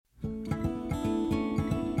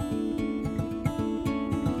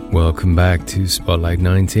Welcome back to Spotlight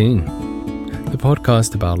 19, the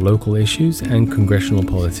podcast about local issues and congressional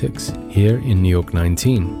politics here in New York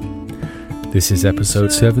 19. This is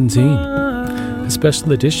episode 17, a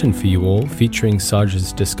special edition for you all featuring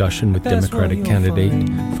Saj's discussion with Democratic candidate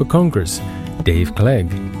for Congress, Dave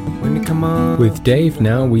Clegg. With Dave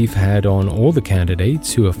now, we've had on all the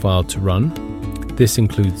candidates who have filed to run. This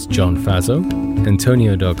includes John Faso,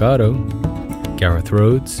 Antonio Delgado, Gareth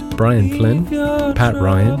Rhodes, Brian Flynn, Pat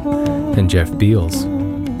Ryan, and Jeff Beals.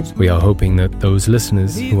 We are hoping that those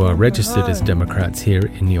listeners who are registered as Democrats here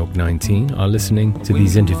in New York 19 are listening to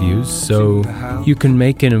these interviews so you can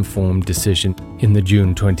make an informed decision in the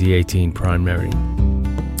June 2018 primary.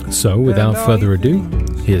 So, without further ado,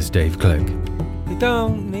 here's Dave Clegg.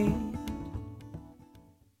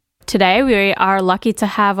 Today, we are lucky to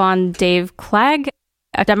have on Dave Clegg,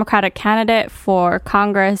 a Democratic candidate for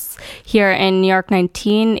Congress here in New York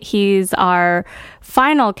 19. He's our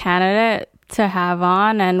final candidate to have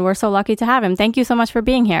on, and we're so lucky to have him. Thank you so much for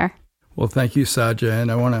being here. Well, thank you, Saja,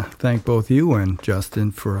 and I want to thank both you and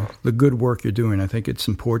Justin for the good work you're doing. I think it's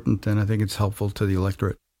important, and I think it's helpful to the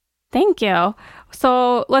electorate. Thank you.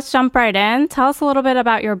 So let's jump right in. Tell us a little bit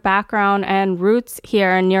about your background and roots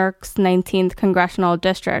here in New York's 19th Congressional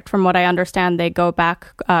District. From what I understand, they go back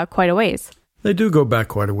quite a ways. They do go back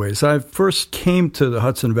quite a ways. I first came to the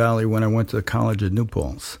Hudson Valley when I went to college at New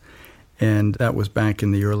Paltz, and that was back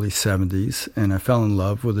in the early 70s, and I fell in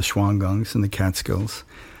love with the Shwangungs and the Catskills.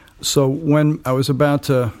 So when I was about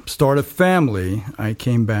to start a family, I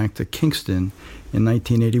came back to Kingston in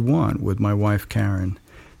 1981 with my wife, Karen,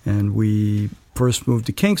 and we first moved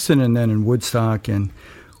to Kingston and then in Woodstock, and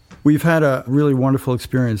we've had a really wonderful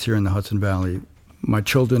experience here in the Hudson Valley. My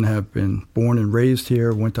children have been born and raised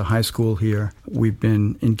here, went to high school here. We've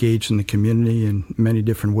been engaged in the community in many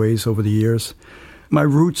different ways over the years. My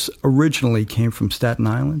roots originally came from Staten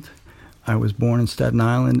Island. I was born in Staten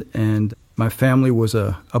Island, and my family was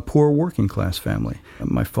a poor working class family.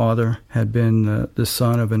 My father had been the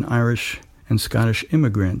son of an Irish and Scottish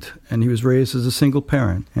immigrant, and he was raised as a single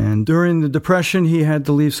parent. And during the Depression, he had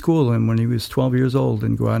to leave school and when he was 12 years old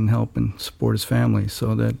and go out and help and support his family,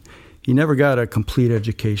 so that he never got a complete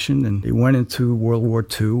education, and he went into World War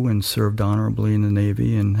II and served honorably in the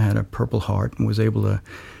Navy and had a Purple Heart and was able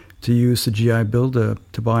to use the GI Bill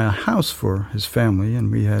to buy a house for his family.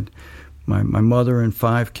 And we had my mother and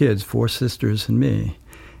 5 kids, 4 sisters and me.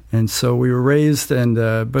 And so we were raised,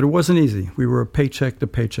 but it wasn't easy. We were a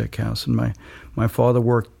paycheck-to-paycheck house, and my father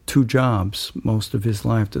worked 2 jobs most of his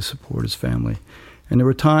life to support his family. And there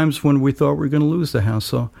were times when we thought we were going to lose the house.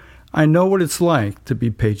 So I know what it's like to be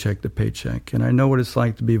paycheck to paycheck, and I know what it's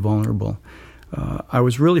like to be vulnerable. I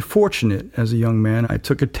was really fortunate as a young man. I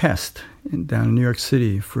took a test down in New York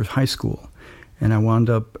City for high school, and I wound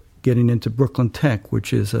up getting into Brooklyn Tech,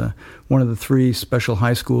 which is one of the 3 special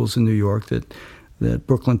high schools in New York that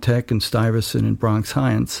Brooklyn Tech and Stuyvesant and Bronx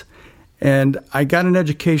Science. And I got an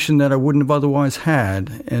education that I wouldn't have otherwise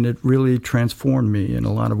had, and it really transformed me in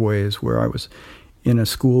a lot of ways, where I was in a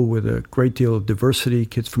school with a great deal of diversity,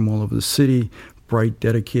 kids from all over the city, bright,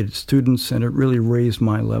 dedicated students, and it really raised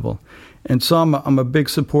my level. And so I'm a big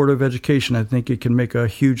supporter of education. I think it can make a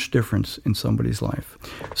huge difference in somebody's life.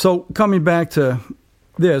 So coming back to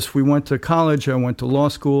this, we went to college, I went to law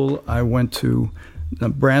school, I went to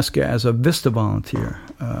Nebraska as a VISTA volunteer.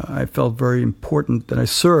 I felt very important that I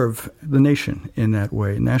serve the nation in that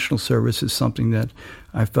way. National service is something that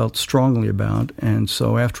I felt strongly about. And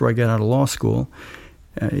so after I got out of law school,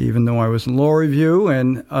 even though I was in law review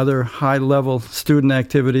and other high-level student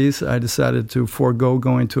activities, I decided to forego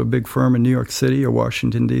going to a big firm in New York City or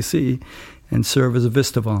Washington, D.C., and serve as a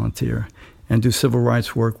VISTA volunteer and do civil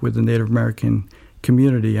rights work with the Native American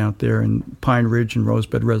community out there in Pine Ridge and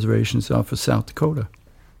Rosebud reservations off of South Dakota.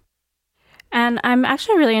 And I'm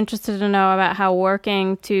actually really interested to know about how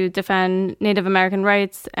working to defend Native American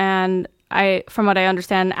rights, and from what I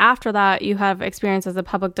understand, after that, you have experience as a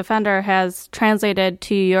public defender has translated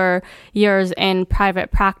to your years in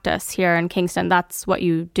private practice here in Kingston. That's what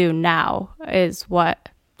you do now, is what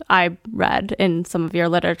I read in some of your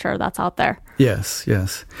literature that's out there. Yes.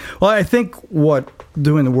 Well, I think what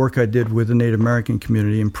doing the work I did with the Native American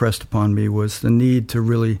community impressed upon me was the need to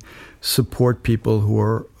really support people who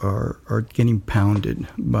are getting pounded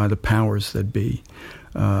by the powers that be.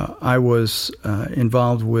 I was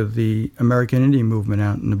involved with the American Indian movement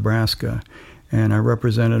out in Nebraska, and I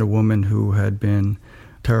represented a woman who had been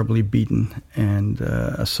terribly beaten, and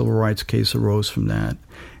a civil rights case arose from that.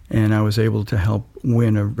 And I was able to help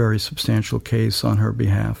win a very substantial case on her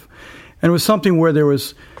behalf. And it was something where there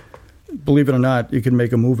was believe it or not, you could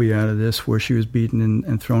make a movie out of this where she was beaten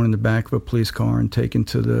and thrown in the back of a police car and taken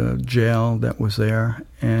to the jail that was there.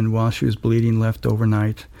 And while she was bleeding, left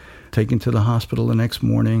overnight, taken to the hospital the next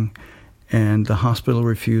morning, and the hospital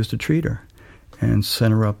refused to treat her and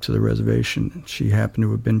sent her up to the reservation. She happened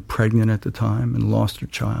to have been pregnant at the time and lost her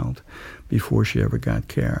child before she ever got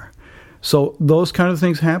care. So those kind of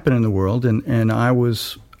things happen in the world, and I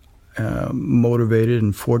was motivated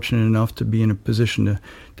and fortunate enough to be in a position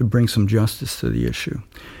to bring some justice to the issue.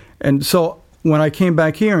 And so when I came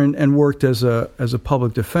back here and worked as a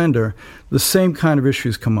public defender, the same kind of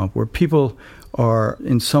issues come up where people are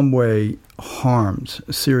in some way harmed,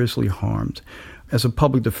 seriously harmed. As a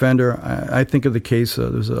public defender, I think of the case,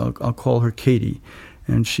 I'll call her Katie,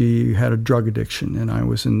 and she had a drug addiction, and I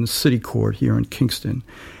was in the city court here in Kingston,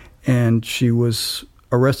 and she was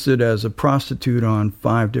arrested as a prostitute on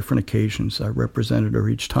 5 different occasions. I represented her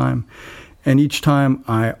each time, and each time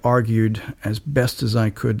I argued as best as I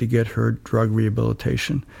could to get her drug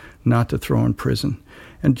rehabilitation, not to throw in prison.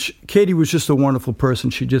 And Katie was just a wonderful person.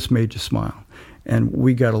 She just made you smile. And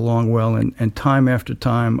we got along well, and time after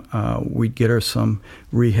time, we'd get her some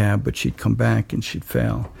rehab, but she'd come back and she'd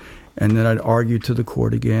fail. And then I'd argue to the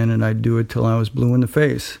court again, and I'd do it till I was blue in the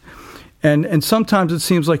face. And sometimes it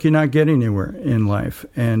seems like you're not getting anywhere in life,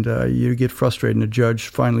 and you get frustrated, and the judge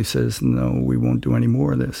finally says, no, we won't do any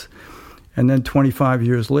more of this. And then 25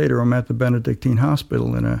 years later, I'm at the Benedictine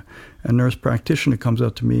Hospital, and a nurse practitioner comes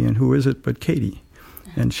up to me, and who is it but Katie?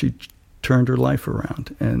 And she turned her life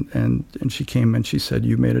around, and she came and she said,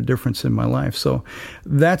 you made a difference in my life. So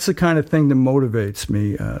that's the kind of thing that motivates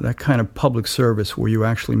me, that kind of public service where you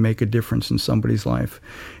actually make a difference in somebody's life.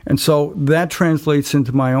 And so that translates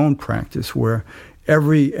into my own practice, where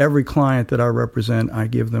every client that I represent, I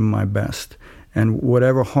give them my best. And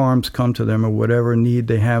whatever harms come to them or whatever need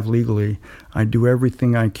they have legally, I do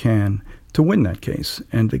everything I can to win that case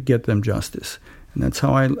and to get them justice. And that's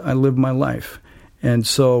how I live my life. And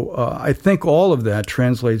so I think all of that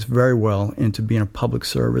translates very well into being a public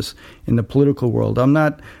service in the political world. I'm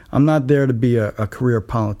not there to be a career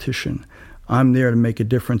politician. I'm there to make a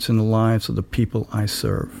difference in the lives of the people I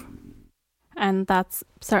serve. And that's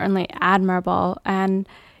certainly admirable. And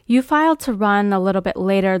you filed to run a little bit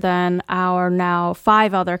later than our now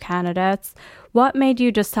 5 other candidates. What made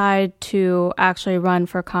you decide to actually run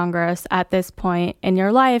for Congress at this point in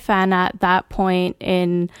your life and at that point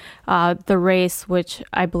in the race, which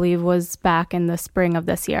I believe was back in the spring of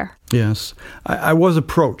this year? Yes. I was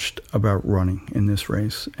approached about running in this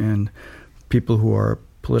race, and people who are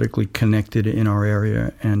politically connected in our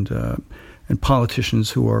area and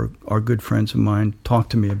politicians who are good friends of mine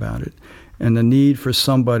talked to me about it. And the need for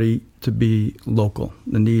somebody to be local,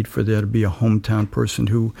 the need for there to be a hometown person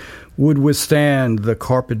who would withstand the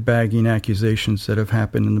carpetbagging accusations that have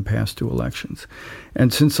happened in the past 2 elections.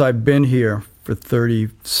 And since I've been here for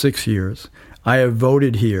 36 years, I have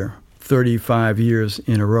voted here 35 years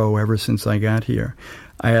in a row ever since I got here.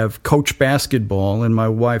 I have coached basketball, and my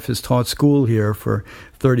wife has taught school here for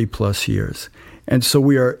 30-plus years. And so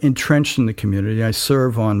we are entrenched in the community. I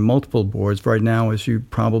serve on multiple boards. Right now, as you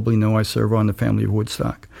probably know, I serve on the Family of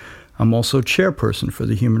Woodstock. I'm also chairperson for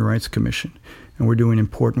the Human Rights Commission, and we're doing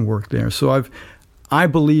important work there. So I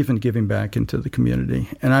believe in giving back into the community,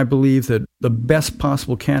 and I believe that the best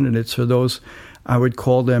possible candidates are those, I would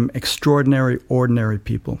call them extraordinary, ordinary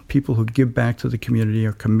people who give back to the community,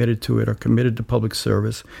 are committed to it, are committed to public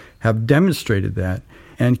service, have demonstrated that,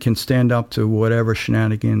 and can stand up to whatever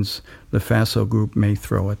shenanigans the FASO group may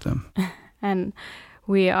throw at them. And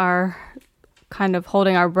we are kind of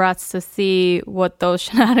holding our breaths to see what those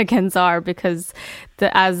shenanigans are, because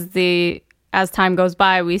as time goes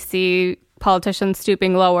by, we see politicians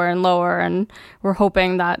stooping lower and lower, and we're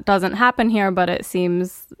hoping that doesn't happen here, but it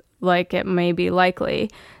seems like it may be likely.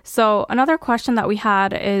 So another question that we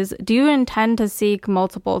had is, do you intend to seek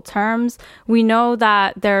multiple terms? We know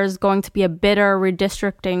that there's going to be a bitter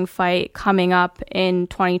redistricting fight coming up in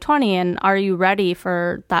 2020, and are you ready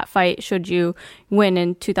for that fight should you win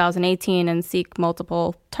in 2018 and seek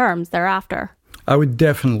multiple terms thereafter? I would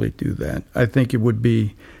definitely do that. I think it would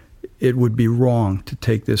be wrong to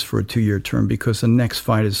take this for a 2-year term, because the next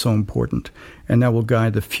fight is so important, and that will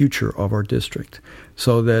guide the future of our district.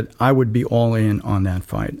 So that I would be all in on that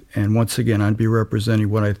fight. And once again, I'd be representing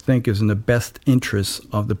what I think is in the best interests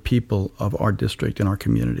of the people of our district and our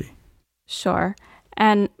community. Sure.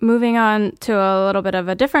 And moving on to a little bit of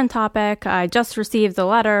a different topic, I just received a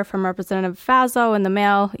letter from Representative Faso in the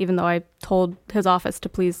mail, even though I told his office to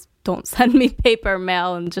please don't send me paper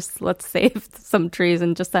mail and just let's save some trees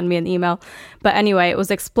and just send me an email. But anyway, it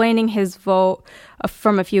was explaining his vote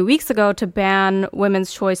from a few weeks ago to ban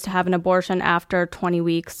women's choice to have an abortion after 20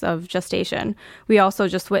 weeks of gestation. We also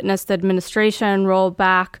just witnessed the administration roll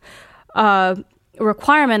back a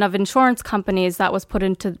requirement of insurance companies that was put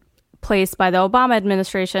into place by the Obama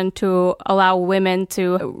administration to allow women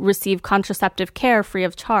to receive contraceptive care free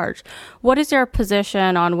of charge. What is your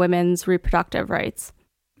position on women's reproductive rights?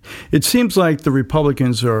 It seems like the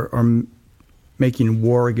Republicans are making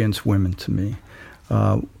war against women to me.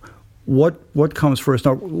 What comes first?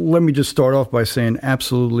 Now, let me just start off by saying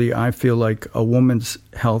absolutely I feel like a woman's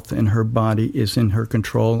health and her body is in her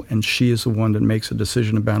control, and she is the one that makes a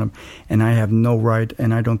decision about them. And I have no right,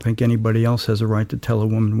 and I don't think anybody else has a right to tell a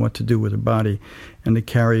woman what to do with her body and to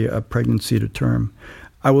carry a pregnancy to term.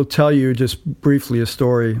 I will tell you just briefly a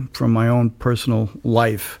story from my own personal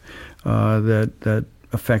life that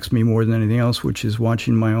affects me more than anything else, which is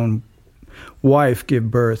watching my own wife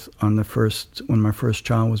give birth when my first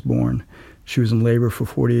child was born. She was in labor for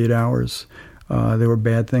 48 hours. There were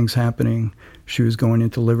bad things happening. She was going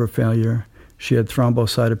into liver failure. She had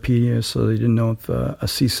thrombocytopenia, so they didn't know if a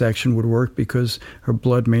C-section would work because her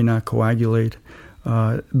blood may not coagulate.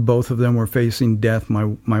 Both of them were facing death,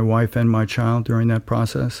 my wife and my child, during that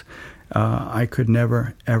process. I could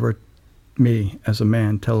never, ever, me as a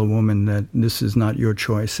man, tell a woman that this is not your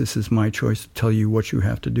choice, this is my choice to tell you what you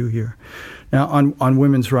have to do here. Now, on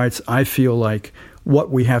women's rights, I feel like what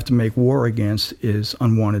we have to make war against is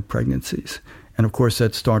unwanted pregnancies. And of course,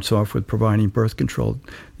 that starts off with providing birth control.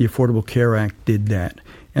 The Affordable Care Act did that.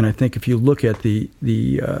 And I think if you look at the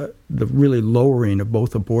really lowering of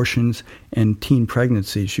both abortions and teen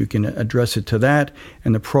pregnancies, you can address it to that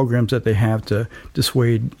and the programs that they have to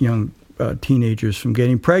dissuade young teenagers from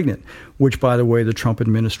getting pregnant, which, by the way, the Trump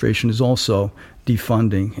administration is also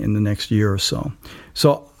defunding in the next year or so.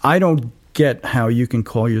 So I don't get how you can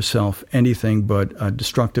call yourself anything but a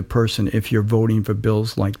destructive person if you're voting for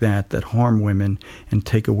bills like that harm women and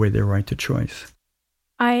take away their right to choice.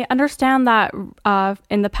 I understand that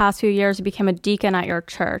in the past few years you became a deacon at your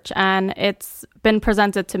church, and it's been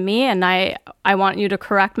presented to me, and I want you to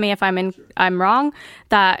correct me if I'm wrong,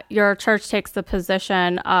 that your church takes the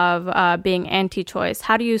position of being anti-choice.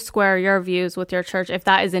 How do you square your views with your church if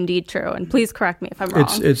that is indeed true? And please correct me if I'm wrong.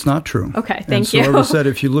 It's not true. Okay, thank you. So I said,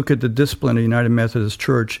 if you look at the discipline of the United Methodist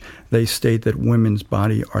Church, they state that women's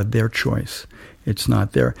body are their choice. It's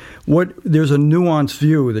not there. There's a nuanced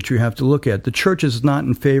view that you have to look at. The church is not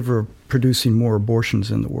in favor of producing more abortions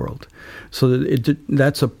in the world. So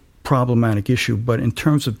that's a problematic issue. But in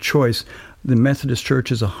terms of choice, the Methodist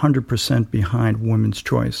Church is 100% behind women's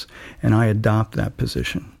choice, and I adopt that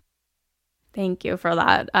position. Thank you for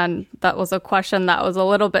that. And that was a question that was a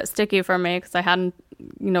little bit sticky for me because I hadn't,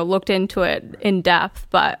 looked into it in depth.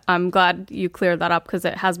 But I'm glad you cleared that up because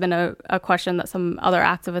it has been a question that some other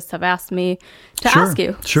activists have asked me to ask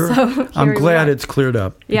you. Sure. So I'm glad it's cleared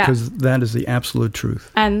up because that is the absolute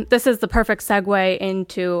truth. And this is the perfect segue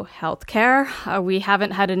into healthcare. We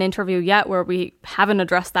haven't had an interview yet where we haven't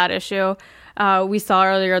addressed that issue. We saw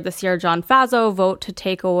earlier this year John Faso vote to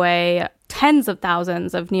take away tens of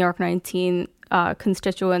thousands of New York 19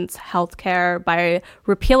 constituents' health care by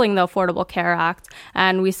repealing the Affordable Care Act.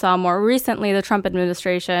 And we saw more recently the Trump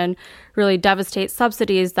administration really devastate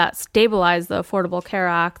subsidies that stabilize the Affordable Care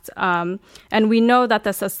Act. And we know that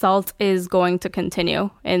this assault is going to continue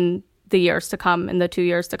in the years to come, in the 2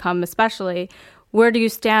 years to come especially. Where do you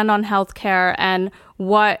stand on healthcare, and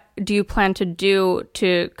what do you plan to do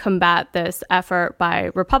to combat this effort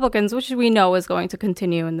by Republicans, which we know is going to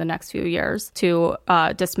continue in the next few years, to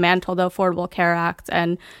dismantle the Affordable Care Act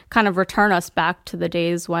and kind of return us back to the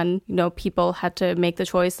days when, people had to make the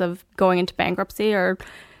choice of going into bankruptcy or,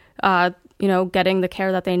 getting the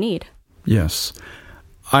care that they need? Yes.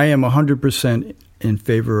 I am 100% in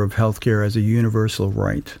favor of healthcare as a universal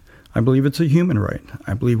right. I believe it's a human right.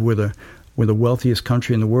 I believe we're the wealthiest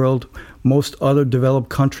country in the world. Most other developed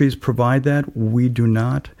countries provide that. We do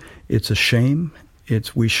not. It's a shame.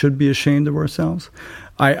 We should be ashamed of ourselves.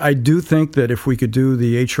 I do think that if we could do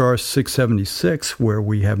the H.R. 676, where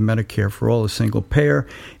we have Medicare for all, a single payer,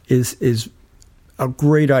 is a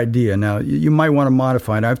great idea. Now, you might want to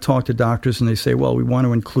modify it. I've talked to doctors, and they say, well, we want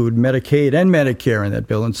to include Medicaid and Medicare in that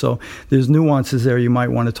bill. And so there's nuances there you might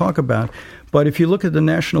want to talk about. But if you look at the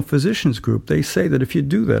National Physicians Group, they say that if you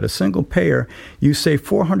do that, a single payer, you save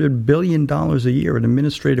 $400 billion a year in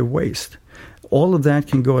administrative waste. All of that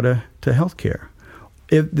can go to health care.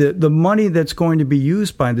 If the money that's going to be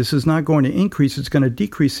used by this is not going to increase, it's going to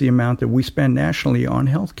decrease the amount that we spend nationally on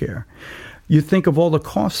health care. You think of all the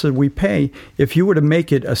costs that we pay. If you were to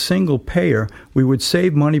make it a single payer, we would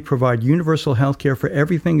save money, provide universal health care for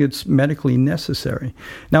everything that's medically necessary.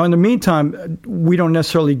 Now, in the meantime, we don't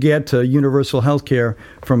necessarily get to universal health care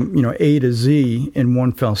from A to Z in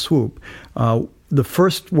one fell swoop. The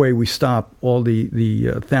first way we stop all the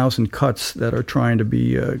 1,000 cuts that are trying to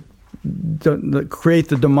be create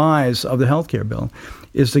the demise of the healthcare bill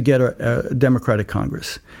is to get a Democratic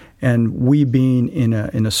Congress. And we being in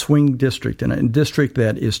a swing district, in a district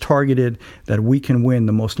that is targeted, that we can win,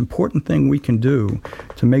 the most important thing we can do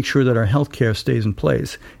to make sure that our health care stays in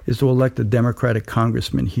place is to elect a Democratic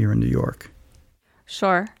congressman here in New York.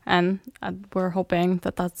 Sure. And we're hoping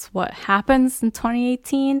that that's what happens in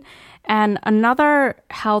 2018. And another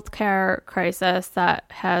healthcare crisis that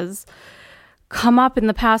has come up in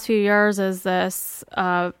the past few years is this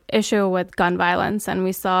issue with gun violence. And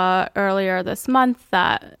we saw earlier this month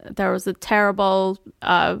that there was a terrible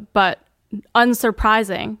but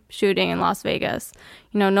unsurprising shooting in Las Vegas.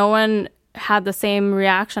 No one had the same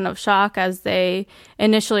reaction of shock as they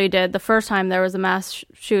initially did the first time there was a mass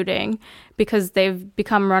shooting, because they've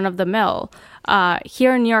become run-of-the-mill.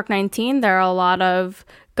 Here in New York 19, there are a lot of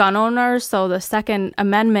gun owners, so the Second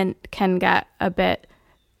Amendment can get a bit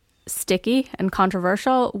sticky and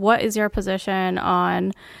controversial. What is your position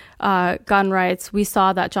on gun rights? We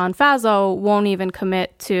saw that John Faso won't even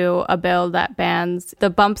commit to a bill that bans the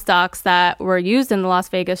bump stocks that were used in the Las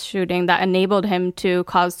Vegas shooting that enabled him to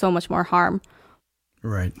cause so much more harm.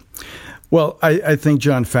 Right. Well, I think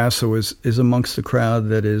John Faso is amongst the crowd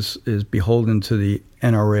that is beholden to the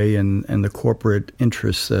NRA and the corporate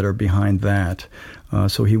interests that are behind that.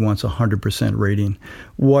 So he wants 100% rating.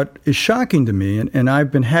 What is shocking to me, and I've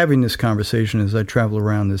been having this conversation as I travel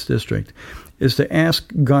around this district, is to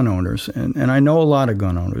ask gun owners, and I know a lot of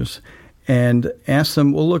gun owners, and ask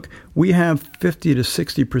them, well, look, we have 50 to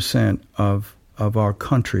 60% of our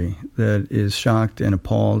country that is shocked and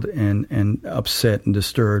appalled and upset and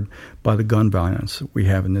disturbed by the gun violence we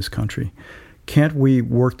have in this country. Can't we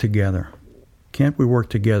work together? Can't we work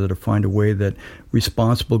together to find a way that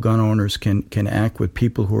responsible gun owners can act with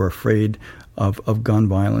people who are afraid of gun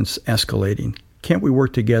violence escalating? Can't we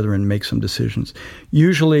work together and make some decisions?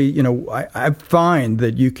 Usually, I find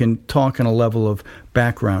that you can talk on a level of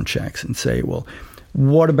background checks and say, well,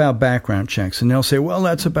 what about background checks? And they'll say, well,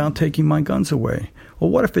 that's about taking my guns away. Well,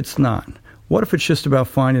 what if it's not? What if it's just about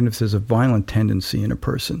finding if there's a violent tendency in a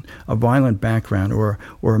person, a violent background, or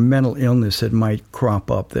a mental illness that might crop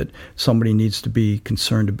up that somebody needs to be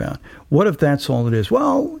concerned about? What if that's all it is?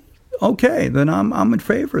 Well, okay, then I'm in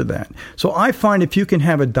favor of that. So I find if you can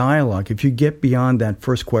have a dialogue, if you get beyond that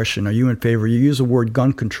first question, are you in favor? You use the word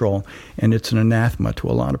gun control, and it's an anathema to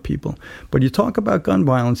a lot of people. But you talk about gun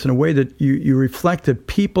violence in a way that you reflect that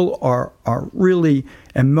people are really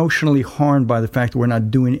emotionally harmed by the fact that we're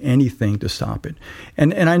not doing anything to stop it.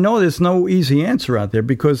 And I know there's no easy answer out there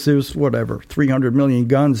because there's, 300 million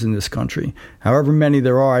guns in this country. However many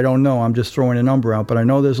there are, I don't know. I'm just throwing a number out, but I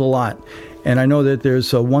know there's a lot. And I know that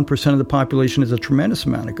there's 1% of the population has a tremendous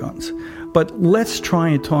amount of guns. But let's try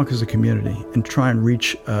and talk as a community and try and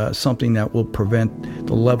reach something that will prevent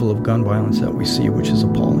the level of gun violence that we see, which is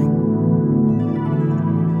appalling.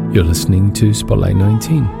 You're listening to Spotlight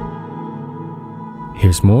 19.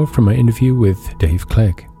 Here's more from my interview with Dave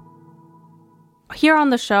Clegg. Here on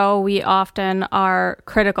the show, we often are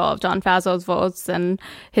critical of John Faso's votes and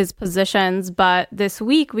his positions, but this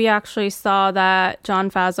week we actually saw that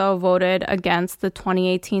John Faso voted against the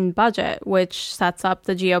 2018 budget, which sets up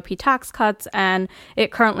the GOP tax cuts, and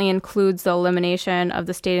it currently includes the elimination of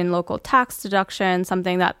the state and local tax deduction,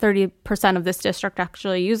 something that 30% of this district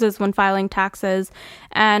actually uses when filing taxes.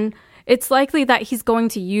 And it's likely that he's going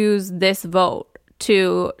to use this vote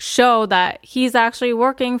to show that he's actually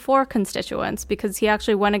working for constituents, because he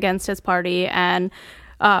actually went against his party and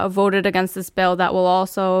voted against this bill that will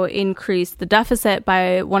also increase the deficit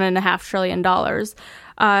by $1.5 trillion.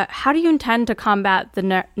 How do you intend to combat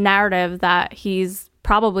the narrative that he's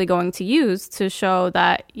probably going to use to show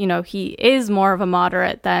that, he is more of a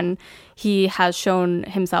moderate than he has shown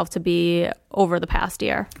himself to be over the past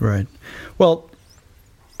year? Right. Well,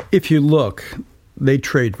 if you look, they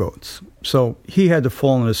trade votes. So he had to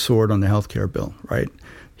fall on his sword on the health care bill, right?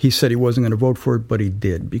 He said he wasn't going to vote for it, but he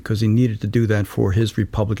did, because he needed to do that for his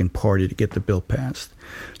Republican Party to get the bill passed.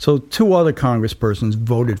 So 2 other congresspersons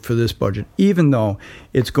voted for this budget, even though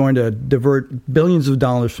it's going to divert billions of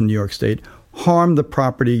dollars from New York State, harm the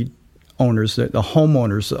property owners, the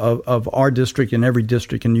homeowners of our district and every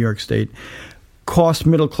district in New York State, cost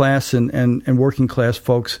middle class and working class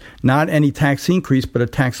folks not any tax increase, but a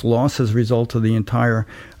tax loss as a result of the entire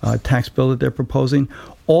tax bill that they're proposing.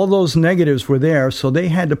 all those negatives were there, so they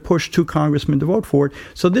had to push 2 congressmen to vote for it.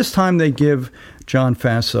 So this time they give John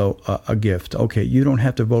Faso a gift. Okay, you don't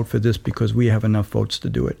have to vote for this because we have enough votes to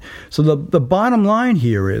do it. So the bottom line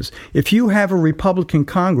here is, if you have a Republican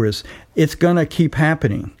Congress, it's going to keep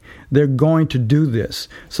happening. They're going to do this.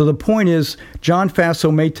 So the point is, John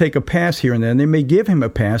Faso may take a pass here and there, and they may give him a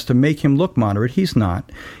pass to make him look moderate. He's not.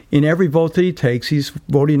 In every vote that he takes, he's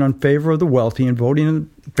voting in favor of the wealthy and voting in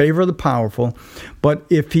favor of the powerful. But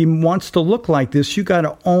if he wants to look like this, you got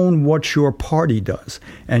to own what your party does.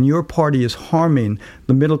 And your party is harming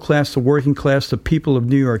the middle class, the working class, the people of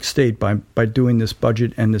New York State by doing this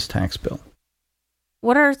budget and this tax bill.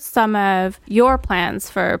 What are some of your plans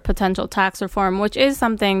for potential tax reform, which is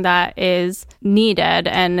something that is needed,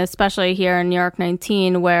 and especially here in New York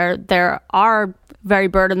 19, where there are very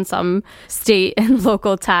burdensome state and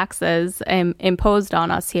local taxes imposed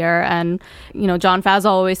on us here. And, John Faso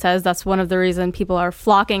always says that's one of the reasons people are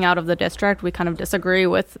flocking out of the district. We kind of disagree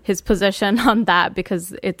with his position on that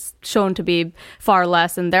because it's shown to be far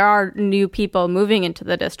less. And there are new people moving into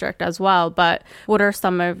the district as well. But what are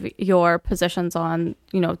some of your positions on,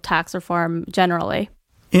 tax reform generally?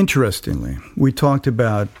 Interestingly, we talked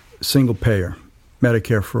about single payer,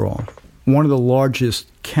 Medicare for all. One of the largest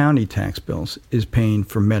county tax bills is paying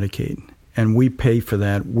for Medicaid, and we pay for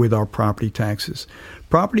that with our property taxes.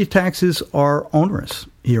 Property taxes are onerous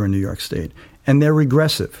here in New York State, and they're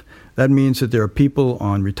regressive. That means that there are people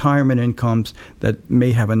on retirement incomes that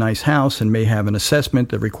may have a nice house and may have an assessment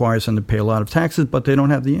that requires them to pay a lot of taxes, but they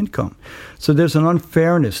don't have the income. So there's an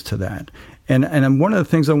unfairness to that. And one of the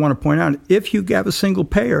things I want to point out, if you have a single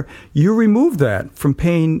payer, you remove that from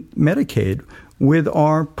paying Medicaid with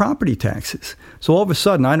our property taxes. So all of a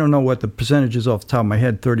sudden, I don't know what the percentage is off the top of my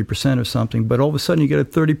head, 30% or something, but all of a sudden you get a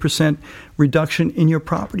 30% reduction in your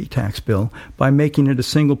property tax bill by making it a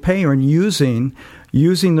single payer and using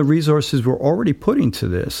the resources we're already putting to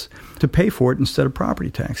this to pay for it instead of property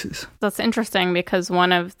taxes. That's interesting because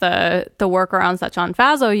one of the workarounds that John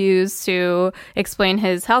Faso used to explain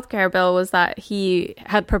his healthcare bill was that he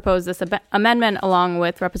had proposed this amendment along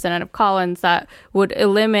with Representative Collins that would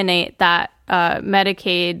eliminate that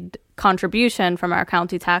Medicaid contribution from our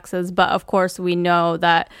county taxes. But of course, we know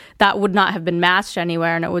that would not have been matched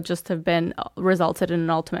anywhere, and it would just have been resulted in an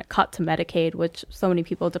ultimate cut to Medicaid, which so many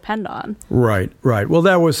people depend on. Right. Well,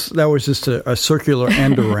 that was just a circular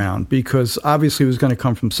end around because obviously it was going to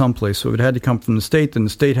come from someplace. So if it had to come from the state, then the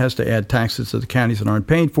state has to add taxes to the counties that aren't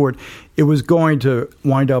paying for it. It was going to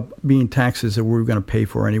wind up being taxes that we were going to pay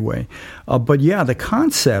for anyway. But yeah, the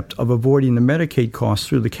concept of avoiding the Medicaid costs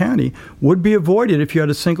through the county would be avoided if you had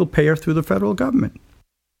a single payer through the federal government.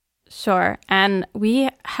 Sure. And we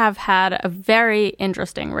have had a very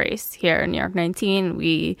interesting race here in New York 19.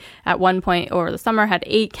 We, at one point over the summer, had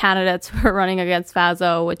 8 candidates who were running against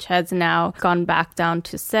Faso, which has now gone back down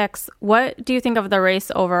to 6. What do you think of the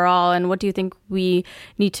race overall, and what do you think we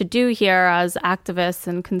need to do here as activists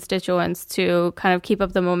and constituents to kind of keep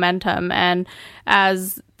up the momentum? And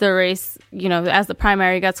as the race, as the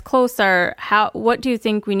primary gets closer, what do you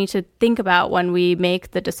think we need to think about when we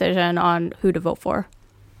make the decision on who to vote for?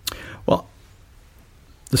 Well,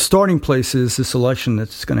 the starting place is this election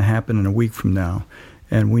that's going to happen in a week from now,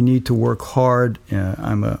 and we need to work hard.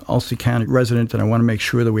 I'm an Ulster County resident, and I want to make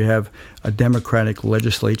sure that we have a Democratic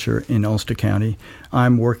legislature in Ulster County.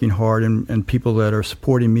 I'm working hard, and people that are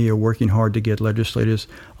supporting me are working hard to get legislators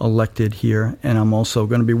elected here. And I'm also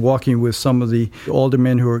going to be walking with some of the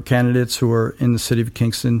aldermen who are candidates who are in the city of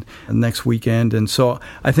Kingston next weekend. And so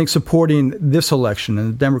I think supporting this election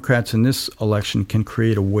and the Democrats in this election can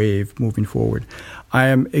create a wave moving forward. I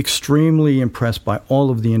am extremely impressed by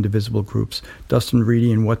all of the indivisible groups, Dustin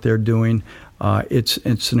Reedy and what they're doing. It's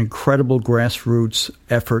an incredible grassroots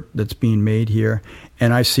effort that's being made here,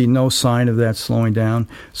 and I see no sign of that slowing down.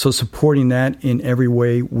 So supporting that in every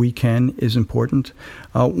way we can is important.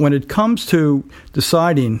 When it comes to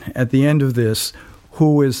deciding at the end of this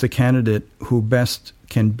who is the candidate who best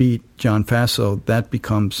can beat John Faso, that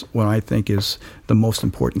becomes what I think is the most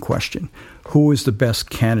important question. Who is the best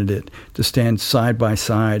candidate to stand side by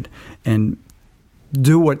side and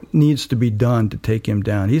do what needs to be done to take him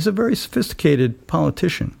down? He's a very sophisticated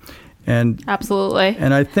politician. And absolutely.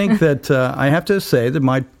 And I think that I have to say that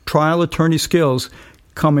my trial attorney skills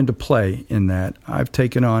come into play in that. I've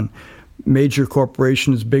taken on major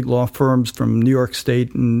corporations, big law firms from New York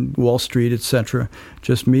State and Wall Street, etc.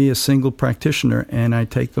 Just me, a single practitioner, and I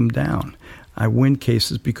take them down. I win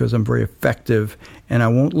cases because I'm very effective, and I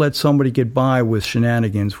won't let somebody get by with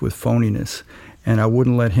shenanigans, with phoniness. and I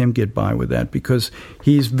wouldn't let him get by with that, because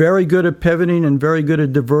he's very good at pivoting and very good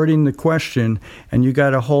at diverting the question, and you got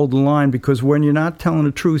to hold the line, because when you're not telling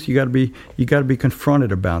the truth, you got to be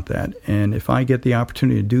confronted about that. And if I get the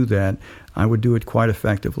opportunity to do that, I would do it quite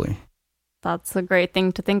effectively. That's a great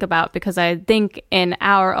thing to think about, because I think in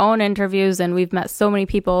our own interviews, and we've met so many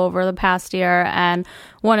people over the past year, and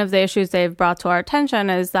one of the issues they've brought to our attention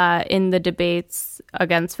is that in the debates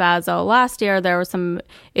against Vaso last year, there were some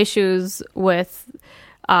issues with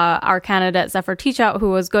our candidate, Zephyr Teachout, who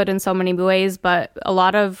was good in so many ways, but a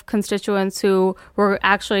lot of constituents who were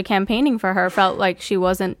actually campaigning for her felt like she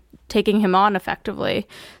wasn't taking him on effectively.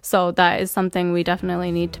 So that is something we definitely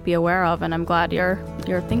need to be aware of, and I'm glad you're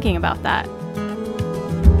thinking about that.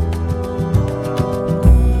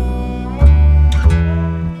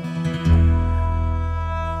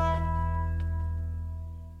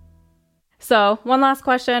 So one last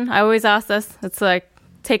question. I always ask this. It's like,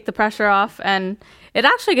 take the pressure off, and it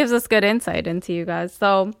actually gives us good insight into you guys.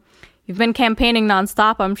 So you've been campaigning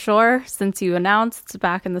nonstop, I'm sure, since you announced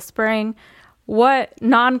back in the spring. What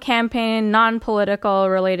non-campaign, non-political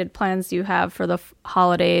related plans do you have for the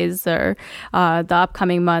holidays or the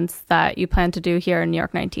upcoming months that you plan to do here in New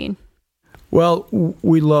York 19? Well,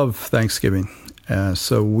 we love Thanksgiving.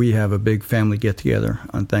 So we have a big family get-together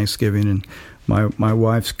on Thanksgiving, and my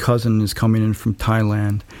wife's cousin is coming in from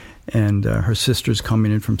Thailand, and her sister's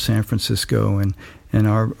coming in from San Francisco, and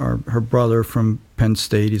her brother from Penn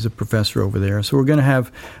State. He's a professor over there. So we're going to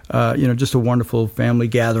have, just a wonderful family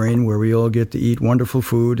gathering where we all get to eat wonderful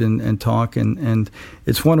food and talk. And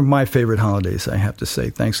it's one of my favorite holidays, I have to say,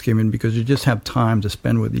 Thanksgiving, because you just have time to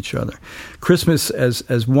spend with each other. Christmas,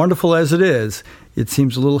 as wonderful as it is, it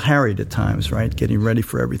seems a little harried at times, right? Getting ready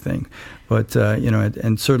for everything. But,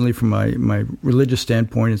 and certainly from my religious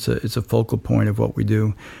standpoint, it's a focal point of what we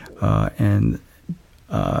do.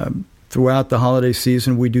 Throughout the holiday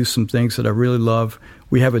season, we do some things that I really love.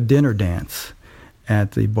 We have a dinner dance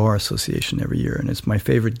at the Bar Association every year, and it's my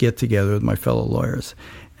favorite get-together with my fellow lawyers.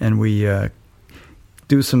 And we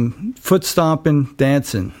do some foot stomping,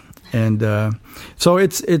 dancing. And so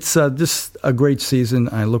it's just a great season.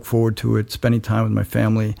 I look forward to it, spending time with my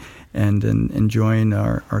family and enjoying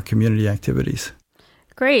our community activities.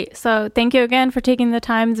 Great. So thank you again for taking the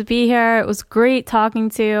time to be here. It was great talking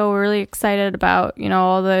to you. We're really excited about,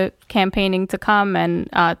 all the campaigning to come. And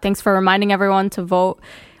thanks for reminding everyone to vote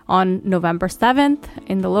on November 7th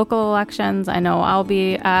in the local elections. I know I'll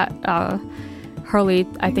be at Hurley,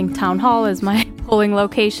 I think Town Hall is my polling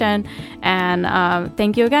location. And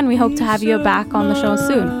thank you again. We hope to have you back on the show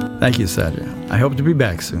soon. Thank you, Sadra. I hope to be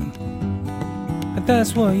back soon.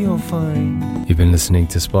 That's what you'll find. You've been listening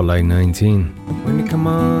to Spotlight 19. When you come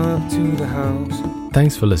up to the house.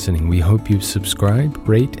 Thanks for listening. We hope you subscribe,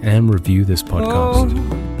 rate, and review this podcast.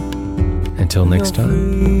 Until next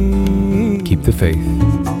time, keep the faith.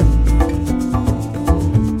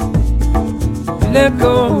 Let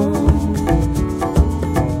go,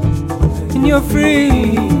 and you're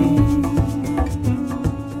free.